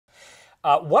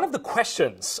One of the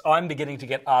questions I'm beginning to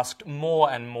get asked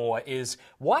more and more is,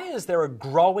 why is there a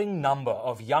growing number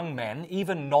of young men,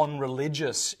 even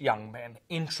non-religious young men,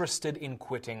 interested in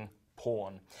quitting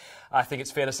porn? I think it's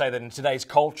fair to say that in today's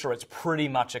culture it's pretty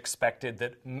much expected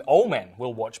that all men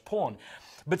will watch porn.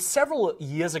 But several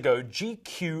years ago,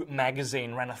 GQ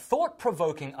magazine ran a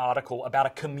thought-provoking article about a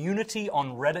community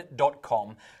on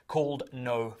reddit.com called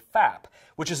NoFap,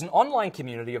 which is an online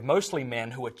community of mostly men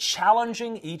who are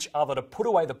challenging each other to put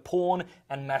away the porn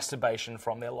and masturbation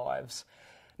from their lives.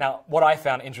 Now, what I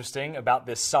found interesting about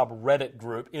this subreddit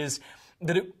group is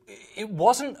that it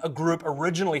wasn't a group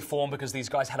originally formed because these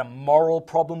guys had a moral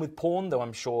problem with porn, though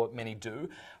I'm sure many do,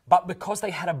 but because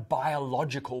they had a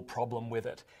biological problem with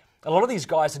it. A lot of these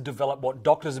guys had developed what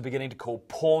doctors are beginning to call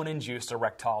porn-induced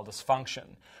erectile dysfunction,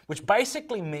 which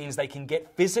basically means they can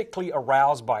get physically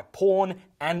aroused by porn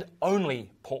and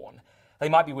only porn. They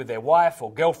might be with their wife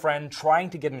or girlfriend trying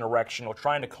to get an erection or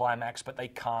trying to climax, but they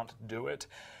can't do it.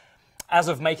 As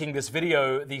of making this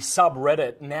video, the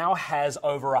subreddit now has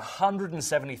over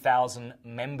 170,000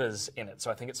 members in it. So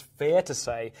I think it's fair to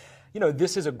say,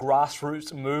 this is a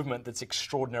grassroots movement that's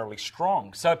extraordinarily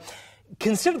strong. So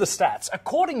consider the stats.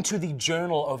 According to the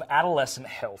Journal of Adolescent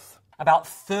Health, about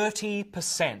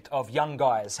 30% of young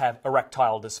guys have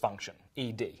erectile dysfunction,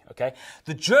 ED, okay?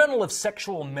 The Journal of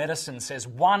Sexual Medicine says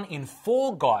 1 in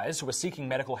 4 guys who are seeking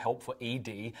medical help for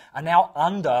ED are now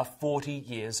under 40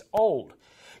 years old.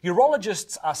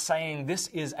 Urologists are saying this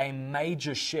is a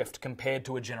major shift compared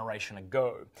to a generation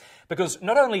ago, because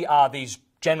not only are these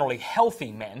generally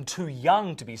healthy men too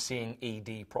young to be seeing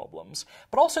ED problems,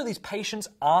 but also these patients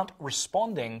aren't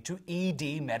responding to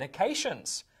ED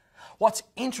medications. What's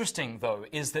interesting, though,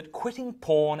 is that quitting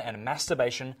porn and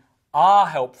masturbation are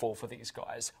helpful for these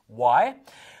guys. Why?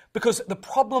 Because the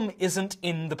problem isn't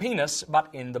in the penis,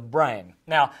 but in the brain.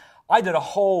 Now, I did a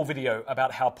whole video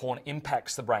about how porn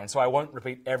impacts the brain, so I won't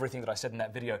repeat everything that I said in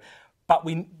that video. But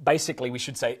we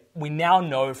should say, we now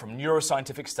know from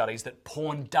neuroscientific studies that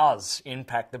porn does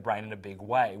impact the brain in a big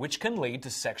way, which can lead to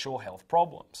sexual health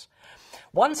problems.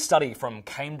 One study from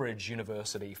Cambridge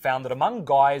University found that among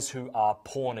guys who are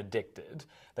porn addicted,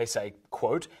 they say,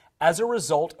 quote, as a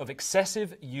result of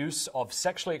excessive use of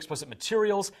sexually explicit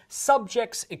materials,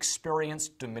 subjects experience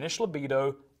diminished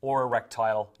libido or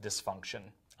erectile dysfunction,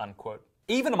 unquote.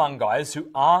 Even among guys who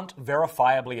aren't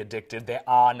verifiably addicted, there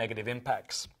are negative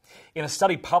impacts. In a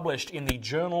study published in the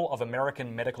Journal of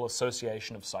American Medical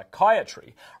Association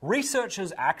Psychiatry,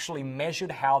 researchers actually measured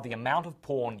how the amount of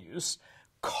porn use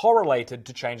correlated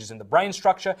to changes in the brain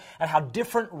structure and how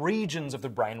different regions of the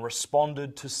brain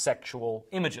responded to sexual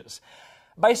images.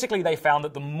 Basically, they found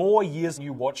that the more years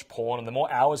you watch porn and the more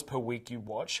hours per week you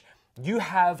watch, you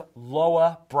have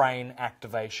lower brain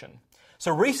activation.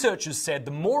 So researchers said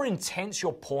the more intense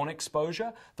your porn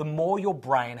exposure, the more your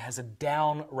brain has a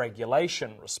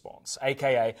down-regulation response,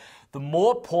 aka the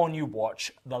more porn you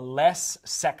watch, the less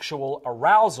sexual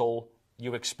arousal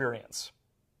you experience.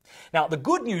 Now, the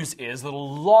good news is that a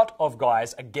lot of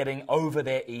guys are getting over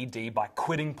their ED by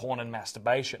quitting porn and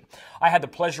masturbation. I had the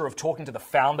pleasure of talking to the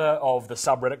founder of the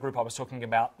subreddit group I was talking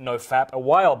about, NoFap, a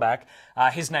while back.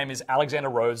 His name is Alexander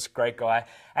Rhodes, great guy.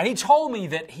 And he told me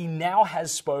that he now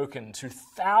has spoken to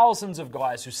thousands of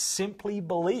guys who simply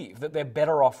believe that they're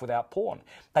better off without porn.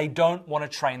 They don't want to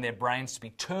train their brains to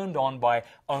be turned on by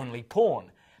only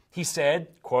porn. He said,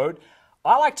 quote,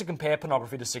 I like to compare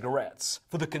pornography to cigarettes.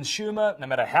 For the consumer, no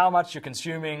matter how much you're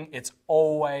consuming, it's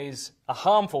always a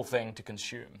harmful thing to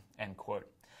consume, end quote.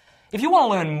 If you want to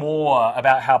learn more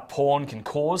about how porn can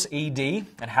cause ED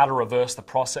and how to reverse the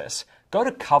process, go to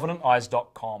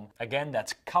covenanteyes.com. Again,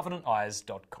 that's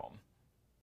covenanteyes.com.